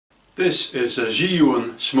This is a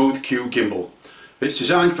Zhiyun Smooth Q gimbal. It's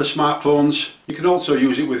designed for smartphones. You can also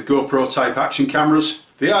use it with GoPro type action cameras.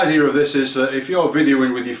 The idea of this is that if you're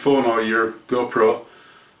videoing with your phone or your GoPro,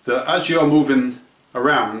 that as you're moving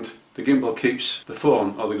around, the gimbal keeps the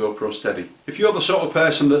phone or the GoPro steady. If you're the sort of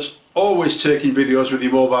person that's always taking videos with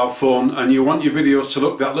your mobile phone and you want your videos to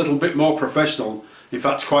look that little bit more professional, in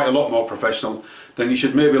fact quite a lot more professional, then you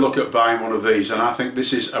should maybe look at buying one of these, and I think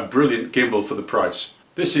this is a brilliant gimbal for the price.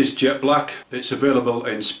 This is jet black. It's available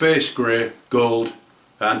in space grey, gold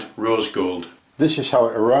and rose gold. This is how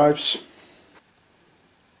it arrives.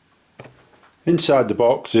 Inside the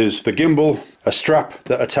box is the gimbal, a strap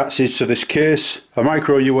that attaches to this case, a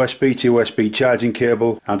micro USB to USB charging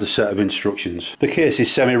cable and a set of instructions. The case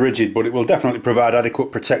is semi-rigid, but it will definitely provide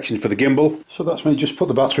adequate protection for the gimbal. So that's when you just put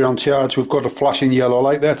the battery on charge. We've got a flashing yellow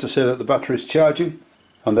light there to say that the battery is charging.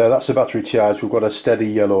 And there, that's the battery charge. We've got a steady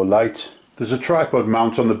yellow light. There's a tripod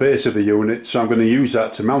mount on the base of the unit, so I'm going to use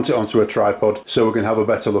that to mount it onto a tripod so we can have a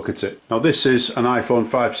better look at it. Now this is an iPhone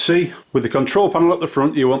 5C. With the control panel at the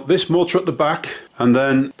front, you want this motor at the back and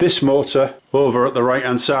then this motor over at the right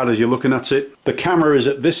hand side as you're looking at it. The camera is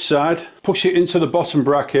at this side. Push it into the bottom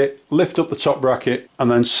bracket, lift up the top bracket and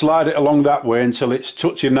then slide it along that way until it's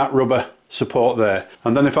touching that rubber support there.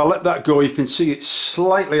 And then if I let that go, you can see it's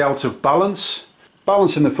slightly out of balance.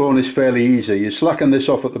 Balancing the phone is fairly easy. You slacken this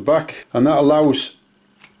off at the back and that allows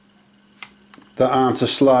that arm to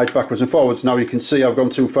slide backwards and forwards. Now you can see I've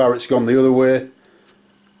gone too far, it's gone the other way.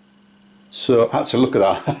 So actually look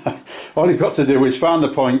at that. All you've got to do is find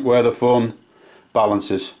the point where the phone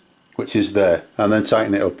balances, which is there, and then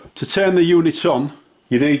tighten it up. To turn the unit on,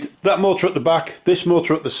 you need that motor at the back, this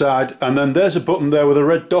motor at the side, and then there's a button there with a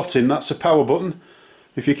red dot in, that's a power button.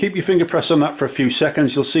 If you keep your finger pressed on that for a few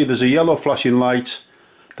seconds, you'll see there's a yellow flashing light,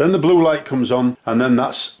 then the blue light comes on, and then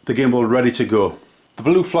that's the gimbal ready to go. The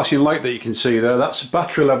blue flashing light that you can see there, that's a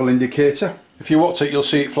battery level indicator. If you watch it, you'll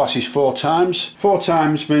see it flashes 4 times. 4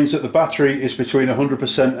 times means that the battery is between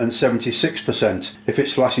 100% and 76%. If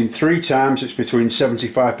it's flashing 3 times, it's between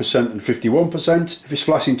 75% and 51%. If it's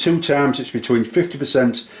flashing 2 times, it's between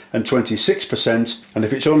 50% and 26%. And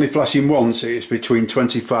if it's only flashing once, it's between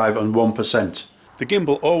 25 and 1%. The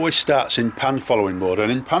gimbal always starts in pan following mode,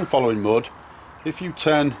 and in pan following mode, if you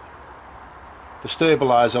turn the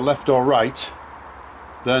stabilizer left or right,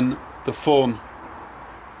 then the phone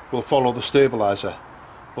will follow the stabilizer,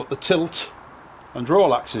 but the tilt and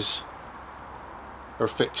roll axes are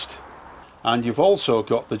fixed. And you've also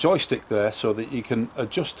got the joystick there so that you can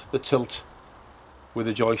adjust the tilt with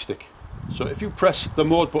a joystick. So if you press the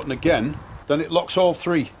mode button again, then it locks all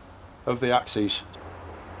 3 of the axes.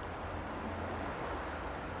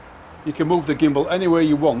 You can move the gimbal anywhere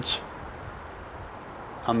you want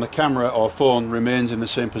and the camera or phone remains in the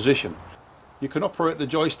same position. You can operate the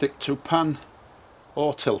joystick to pan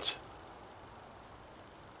or tilt.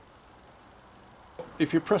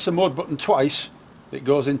 If you press a mode button twice, it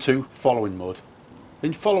goes into following mode.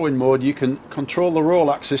 In following mode you can control the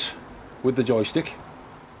roll axis with the joystick,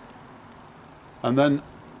 and then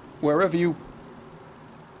wherever you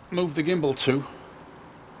move the gimbal to,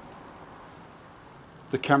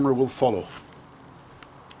 the camera will follow.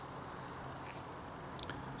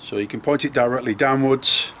 So you can point it directly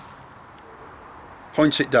downwards,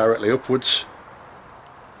 point it directly upwards.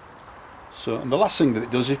 So, and the last thing that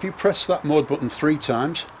it does, if you press that mode button 3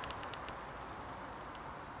 times,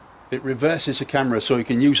 it reverses the camera so you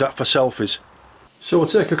can use that for selfies. So we'll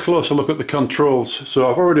take a closer look at the controls.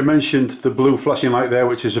 So I've already mentioned the blue flashing light there,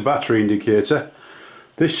 which is a battery indicator.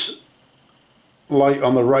 This light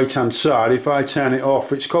on the right hand side, if I turn it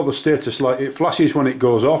off, it's called the status light. It flashes when it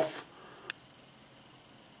goes off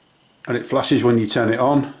and it flashes when you turn it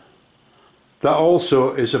on. That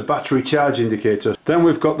also is a battery charge indicator. Then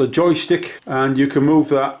we've got the joystick and you can move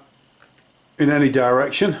that in any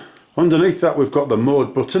direction. Underneath that we've got the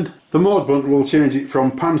mode button. The mode button will change it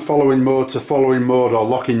from pan following mode to following mode or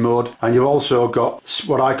locking mode, and you've also got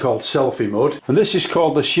what I call selfie mode, and this is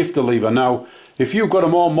called the shifter lever. Now if you've got a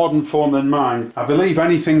more modern phone than mine, I believe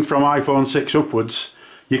anything from iPhone 6 upwards,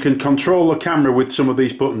 you can control the camera with some of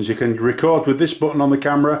these buttons. You can record with this button on the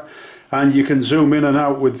camera and you can zoom in and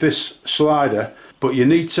out with this slider, but you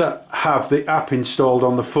need to have the app installed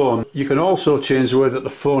on the phone. You can also change the way that the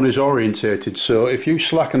phone is orientated, so if you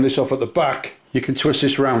slacken this off at the back, you can twist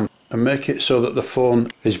this round and make it so that the phone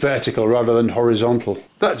is vertical rather than horizontal.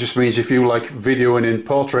 That just means if you like videoing in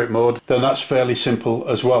portrait mode, then that's fairly simple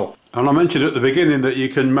as well. And I mentioned at the beginning that you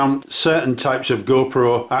can mount certain types of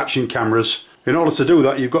GoPro action cameras. In order to do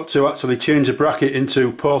that, you've got to actually change the bracket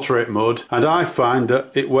into portrait mode, and I find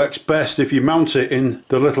that it works best if you mount it in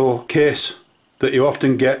the little case that you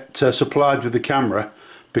often get supplied with the camera,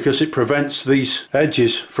 because it prevents these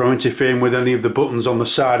edges from interfering with any of the buttons on the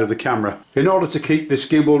side of the camera. In order to keep this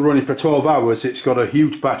gimbal running for 12 hours, it's got a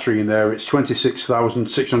huge battery in there. It's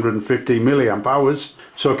 26,650 milliamp hours.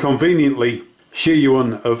 So conveniently,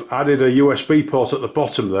 Zhiyun have added a USB port at the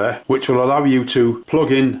bottom there, which will allow you to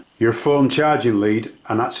plug in your phone charging lead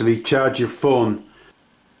and actually charge your phone.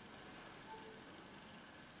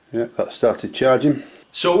 Yeah, that started charging.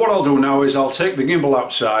 So what I'll do now is I'll take the gimbal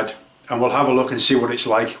outside and we'll have a look and see what it's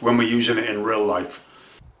like when we're using it in real life.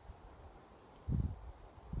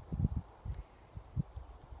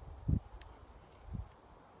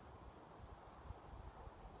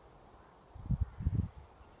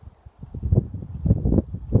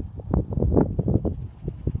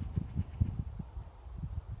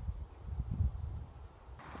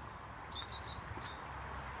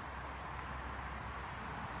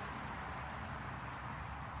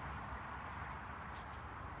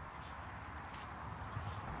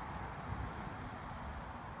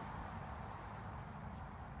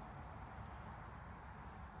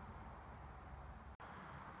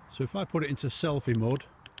 So if I put it into selfie mode,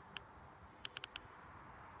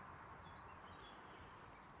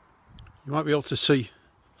 you might be able to see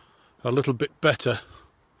a little bit better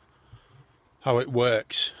how it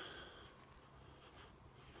works.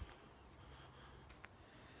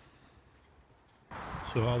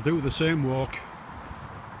 So I'll do the same walk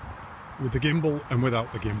with the gimbal and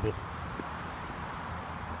without the gimbal.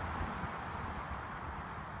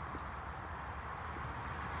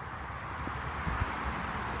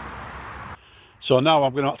 So now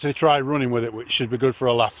I'm going to actually try running with it, which should be good for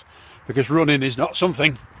a laugh, because running is not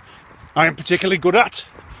something I am particularly good at,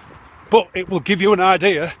 but it will give you an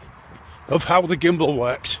idea of how the gimbal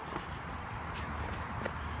works.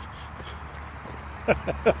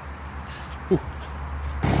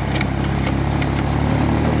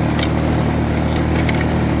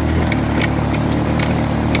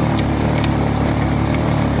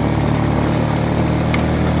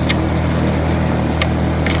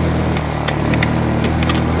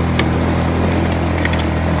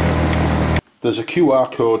 There's a QR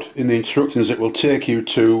code in the instructions that will take you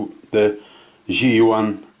to the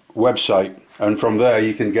Zhiyun website, and from there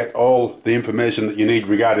you can get all the information that you need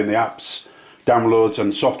regarding the apps, downloads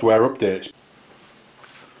and software updates.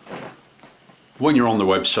 When you're on the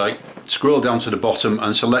website, scroll down to the bottom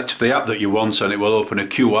and select the app that you want, and it will open a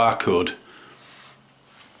QR code.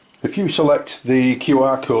 If you select the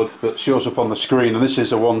QR code that shows up on the screen, and this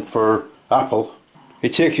is the one for Apple,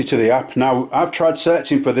 it takes you to the app. Now, I've tried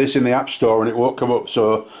searching for this in the App Store and it won't come up,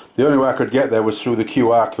 so the only way I could get there was through the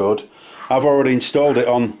QR code. I've already installed it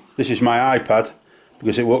on, this is my iPad,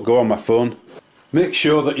 because it won't go on my phone. Make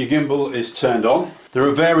sure that your gimbal is turned on. There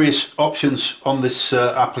are various options on this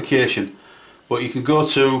application, but you can go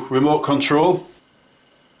to remote control.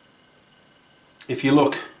 If you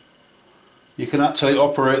look, you can actually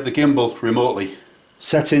operate the gimbal remotely.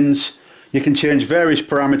 Settings, you can change various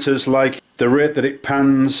parameters like the rate that it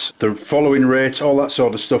pans, the following rate, all that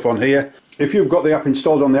sort of stuff on here. If you've got the app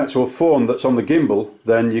installed on the actual phone that's on the gimbal,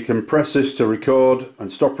 then you can press this to record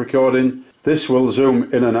and stop recording. This will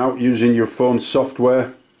zoom in and out using your phone's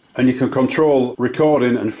software, and you can control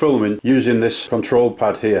recording and filming using this control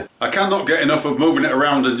pad here. I cannot get enough of moving it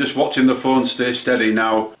around and just watching the phone stay steady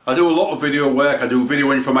now. I do a lot of video work. I do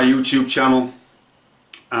videoing for my YouTube channel,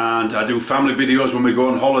 and I do family videos when we go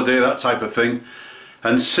on holiday, that type of thing.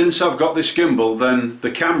 And since I've got this gimbal, then the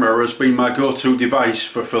camera has been my go-to device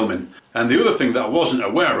for filming. And the other thing that I wasn't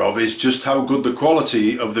aware of is just how good the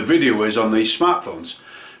quality of the video is on these smartphones.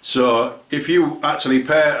 So if you actually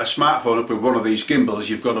pair a smartphone up with one of these gimbals,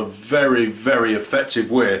 you've got a very, very effective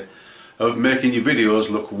way of making your videos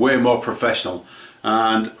look way more professional.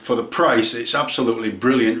 And for the price, it's absolutely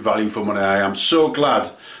brilliant value for money. I am so glad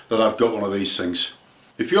that I've got one of these things.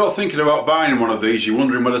 If you're thinking about buying one of these, you're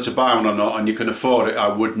wondering whether to buy one or not, and you can afford it, I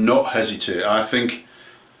would not hesitate. I think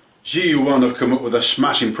Zhiyun have come up with a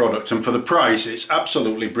smashing product, and for the price it's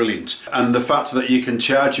absolutely brilliant. And the fact that you can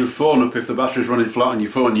charge your phone up if the battery's running flat on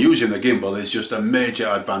your phone using the gimbal is just a major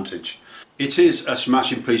advantage. It is a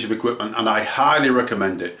smashing piece of equipment and I highly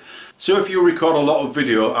recommend it. So if you record a lot of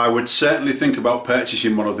video, I would certainly think about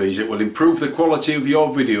purchasing one of these. It will improve the quality of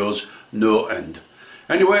your videos no end.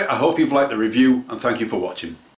 Anyway, I hope you've liked the review and thank you for watching.